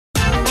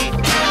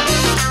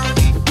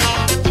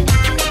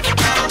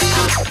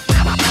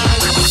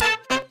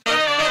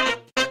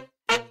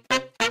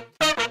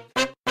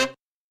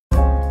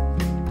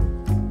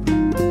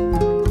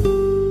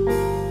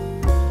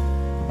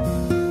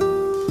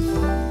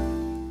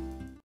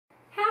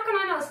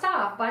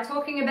by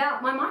talking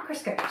about my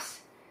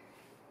microscopes.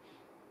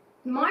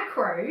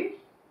 Micro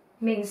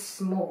means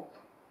small,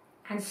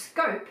 and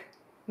scope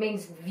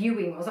means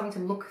viewing or something to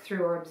look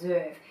through or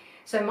observe.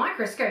 So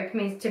microscope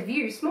means to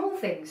view small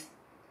things.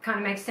 Kind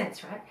of makes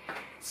sense, right?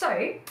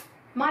 So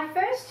my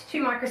first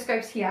two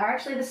microscopes here are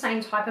actually the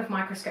same type of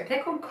microscope.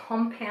 They're called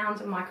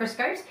compound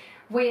microscopes.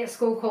 We at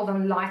school call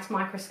them light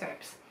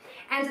microscopes.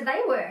 And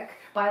they work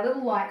by a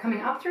little light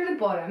coming up through the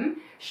bottom,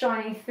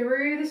 shining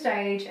through the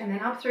stage and then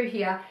up through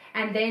here,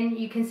 and then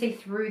you can see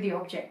through the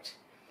object.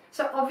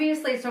 So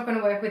obviously it's not going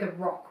to work with a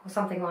rock or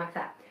something like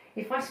that.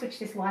 If I switch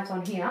this light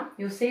on here,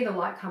 you'll see the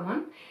light come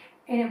on,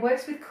 and it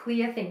works with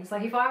clear things.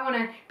 Like if I want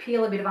to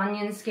peel a bit of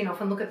onion skin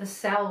off and look at the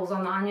cells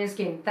on the onion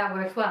skin, that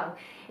works well.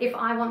 If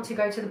I want to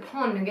go to the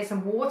pond and get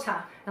some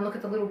water and look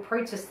at the little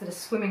protists that are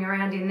swimming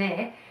around in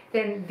there,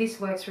 then this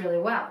works really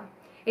well.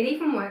 It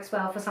even works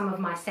well for some of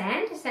my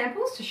sand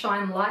samples to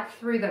shine light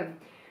through them.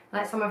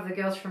 Like some of the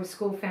girls from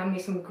school found me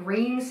some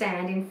green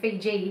sand in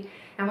Fiji,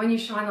 and when you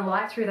shine the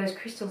light through those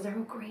crystals, they're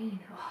all green.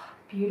 Oh,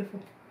 beautiful.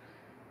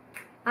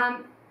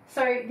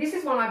 So this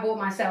is one I bought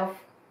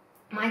myself.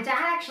 My dad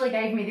actually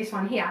gave me this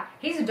one here.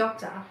 He's a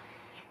doctor,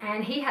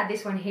 and he had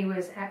this when he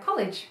was at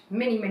college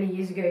many, many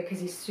years ago because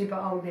he's super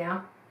old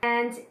now.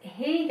 And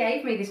he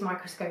gave me this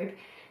microscope,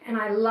 and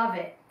I love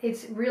it.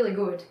 It's really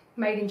good.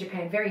 Made in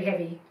Japan, very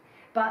heavy.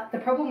 But the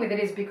problem with it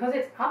is because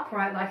it's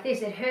upright like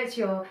this, it hurts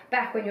your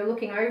back when you're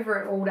looking over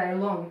it all day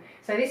long.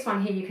 So this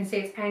one here, you can see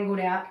it's angled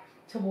out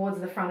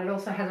towards the front. It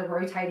also has a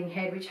rotating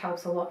head, which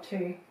helps a lot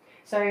too.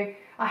 So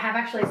I have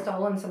actually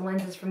stolen some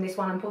lenses from this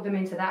one and put them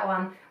into that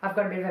one. I've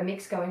got a bit of a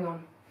mix going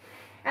on.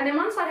 And then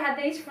once I'd had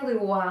these for a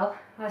little while,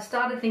 I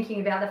started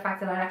thinking about the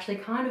fact that I'd actually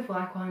kind of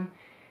like one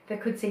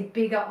that could see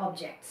bigger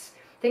objects.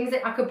 Things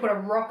that I could put a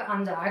rock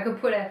under, I could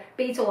put a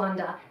beetle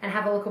under and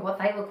have a look at what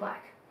they look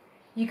like.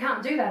 You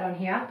can't do that on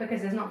here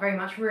because there's not very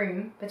much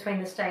room between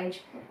the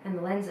stage and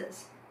the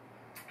lenses.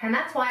 And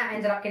that's why I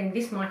ended up getting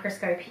this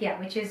microscope here,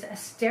 which is a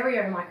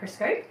stereo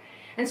microscope.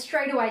 And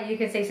straight away you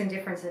can see some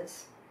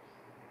differences.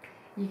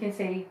 You can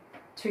see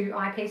two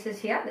eyepieces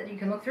here that you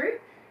can look through.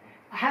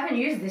 I haven't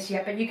used this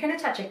yet, but you can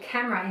attach a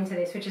camera into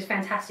this, which is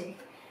fantastic.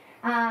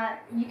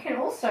 You can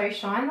also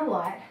shine the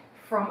light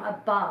from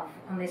above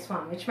on this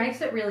one, which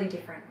makes it really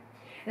different.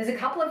 There's a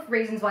couple of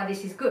reasons why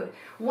this is good.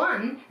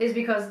 One is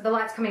because the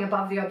light's coming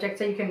above the object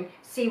so you can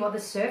see what the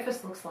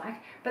surface looks like.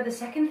 But the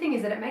second thing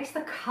is that it makes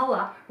the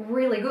colour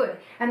really good.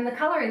 And the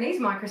colour in these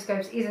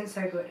microscopes isn't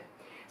so good.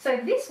 So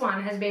this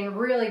one has been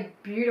really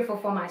beautiful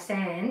for my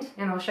sand,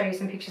 and I'll show you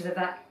some pictures of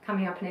that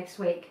coming up next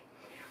week.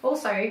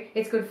 Also,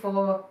 it's good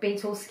for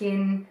beetle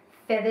skin,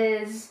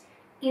 feathers,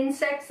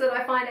 insects that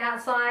I find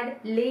outside,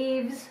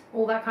 leaves,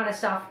 all that kind of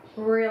stuff.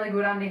 Really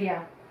good under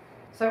here.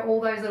 So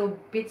all those little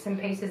bits and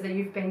pieces that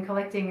you've been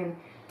collecting and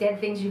dead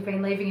things you've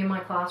been leaving in my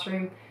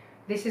classroom,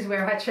 this is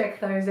where I check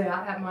those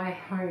out at my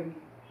home.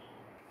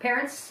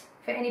 Parents,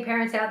 for any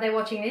parents out there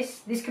watching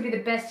this could be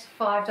the best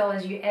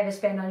 $5 you ever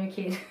spend on your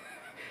kid.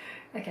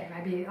 Okay,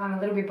 maybe I'm a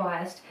little bit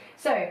biased.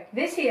 So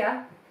this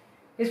here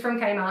is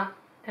from Kmart,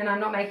 and I'm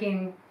not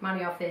making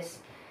money off this.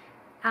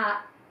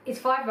 It's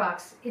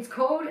 $5. It's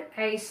called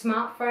a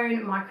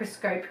smartphone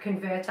microscope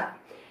converter.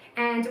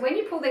 And when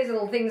you pull these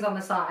little things on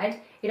the side,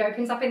 it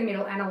opens up in the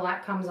middle and a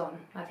light comes on.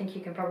 I think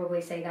you can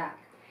probably see that.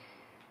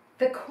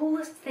 The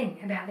coolest thing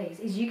about these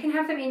is you can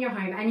have them in your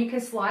home and you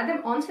can slide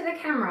them onto the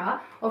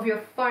camera of your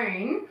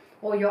phone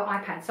or your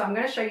iPad. So I'm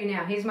going to show you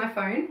now. Here's my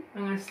phone.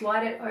 I'm going to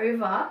slide it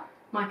over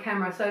my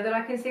camera so that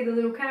I can see the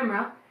little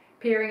camera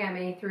peering at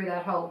me through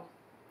that hole.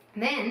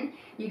 And then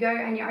you go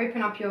and you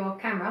open up your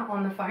camera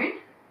on the phone.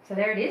 So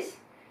there it is.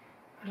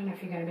 I don't know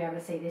if you're going to be able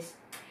to see this.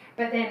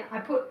 But then I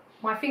put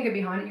my finger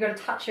behind it. You've got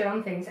to touch it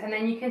on things, and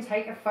then you can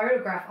take a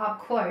photograph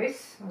up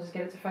close, I'll just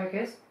get it to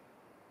focus,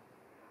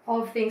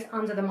 of things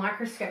under the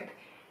microscope.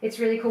 It's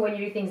really cool when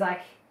you do things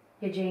like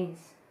your jeans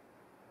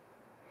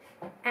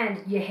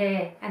and your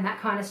hair and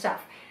that kind of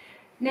stuff.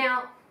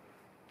 Now,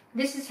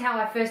 this is how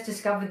I first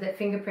discovered that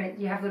fingerprint,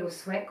 you have little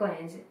sweat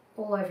glands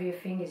all over your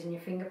fingers and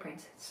your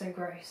fingerprints. It's so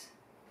gross.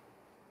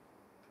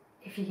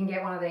 If you can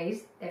get one of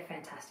these, they're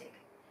fantastic.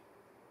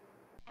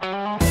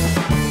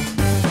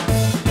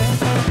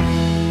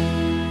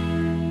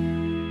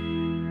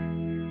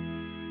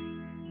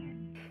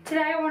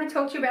 Today I want to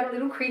talk to you about a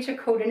little creature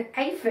called an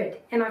aphid,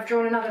 and I've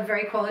drawn another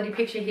very quality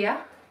picture here.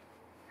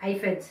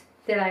 Aphids,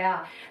 there they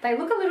are. They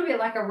look a little bit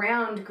like a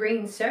round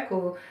green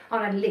circle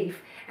on a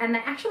leaf, and they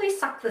actually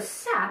suck the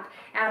sap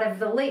out of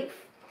the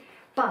leaf.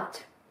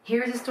 But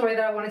here is a story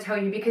that I want to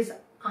tell you because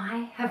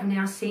I have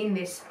now seen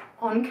this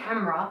on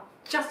camera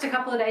just a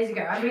couple of days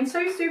ago. I've been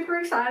so super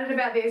excited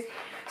about this.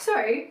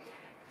 So,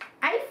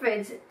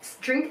 aphids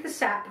drink the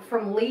sap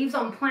from leaves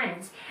on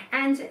plants,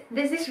 and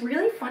there's this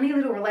really funny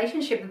little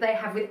relationship that they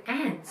have with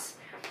ants.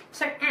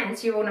 So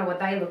ants, you all know what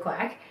they look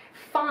like,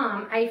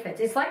 farm aphids.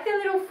 It's like they're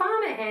little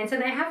farmer ants,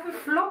 and they have a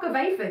flock of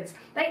aphids.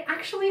 They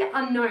actually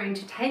are known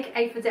to take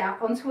aphids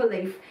out onto a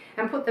leaf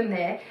and put them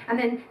there, and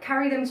then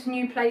carry them to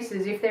new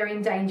places if they're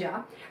in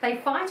danger. They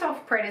fight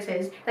off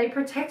predators, they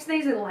protect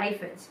these little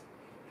aphids.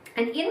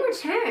 And in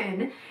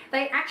return,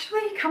 they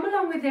actually come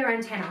along with their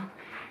antenna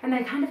and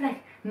they kind of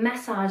like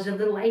massage the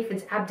little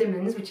aphid's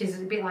abdomens, which is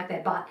a bit like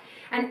their butt.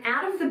 And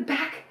out of the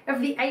back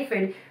of the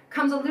aphid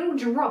comes a little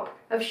drop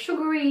of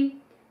sugary,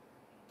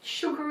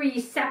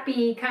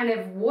 sappy, kind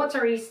of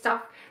watery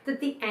stuff that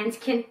the ant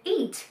can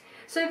eat.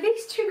 So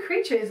these two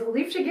creatures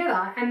live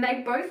together and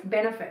they both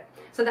benefit.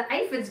 So the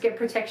aphids get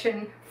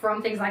protection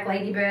from things like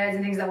ladybirds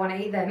and things that want to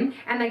eat them,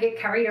 and they get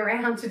carried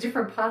around to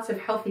different parts of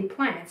healthy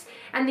plants.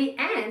 And the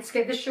ants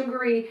get the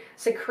sugary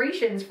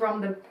secretions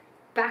from the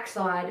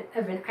backside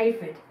of an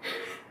aphid.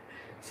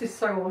 This is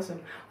so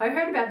awesome. I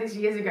heard about this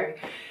years ago.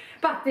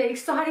 But the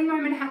exciting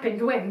moment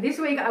happened when this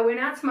week I went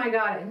out to my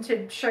garden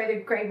to show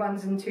the grade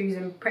 1s and 2s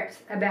and preps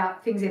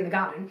about things in the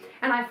garden,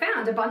 and I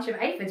found a bunch of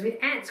aphids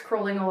with ants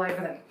crawling all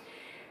over them.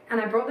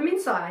 And I brought them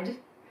inside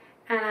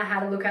and I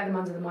had a look at them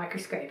under the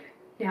microscope.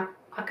 Now,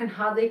 I can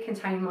hardly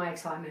contain my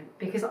excitement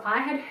because I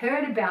had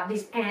heard about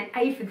this ant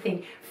aphid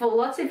thing for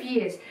lots of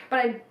years,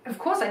 but of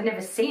course I'd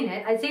never seen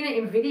it. I'd seen it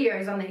in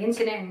videos on the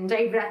internet and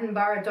David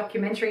Attenborough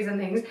documentaries and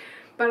things,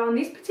 but on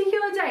this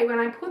particular day when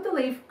I put the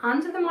leaf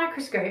under the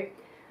microscope,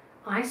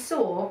 I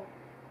saw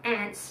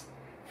ants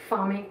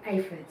farming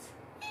aphids.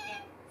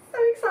 So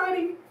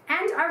exciting!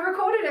 And I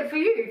recorded it for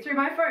you through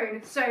my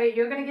phone, so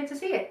you're going to get to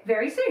see it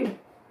very soon.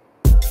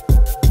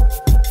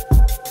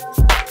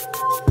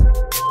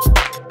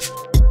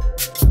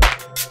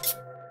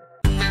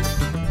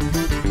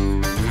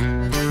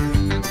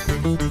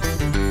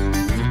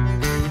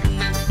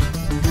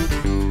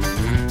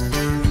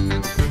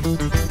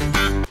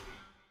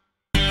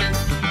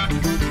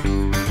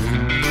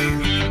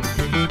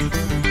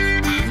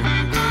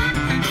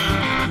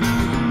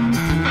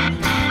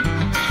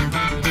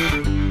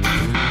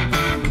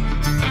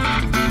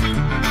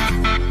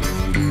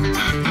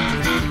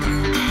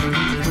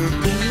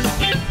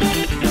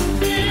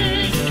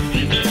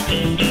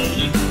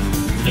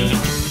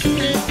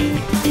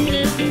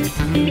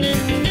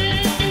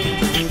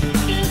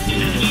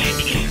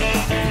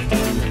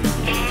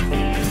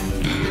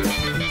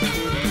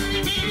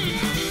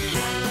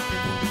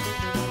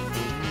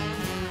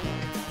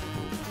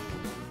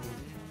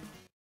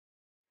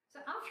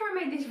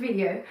 This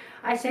video,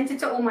 I sent it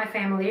to all my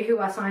family who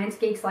are science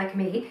geeks like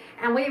me,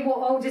 and we were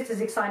all just as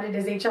excited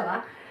as each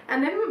other.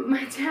 And then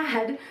my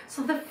dad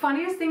saw the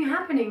funniest thing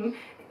happening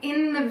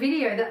in the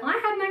video that I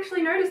hadn't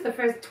actually noticed the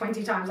first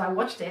 20 times I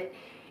watched it.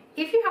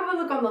 If you have a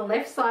look on the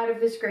left side of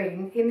the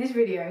screen in this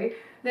video,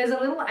 there's a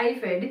little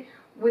aphid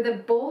with a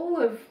ball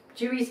of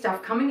dewy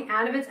stuff coming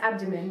out of its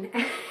abdomen.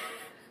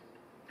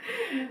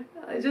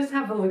 Just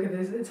have a look at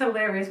this, it's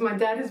hilarious. My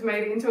dad has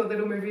made it into a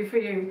little movie for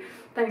you.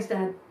 Thanks,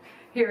 Dad.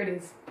 Here it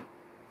is.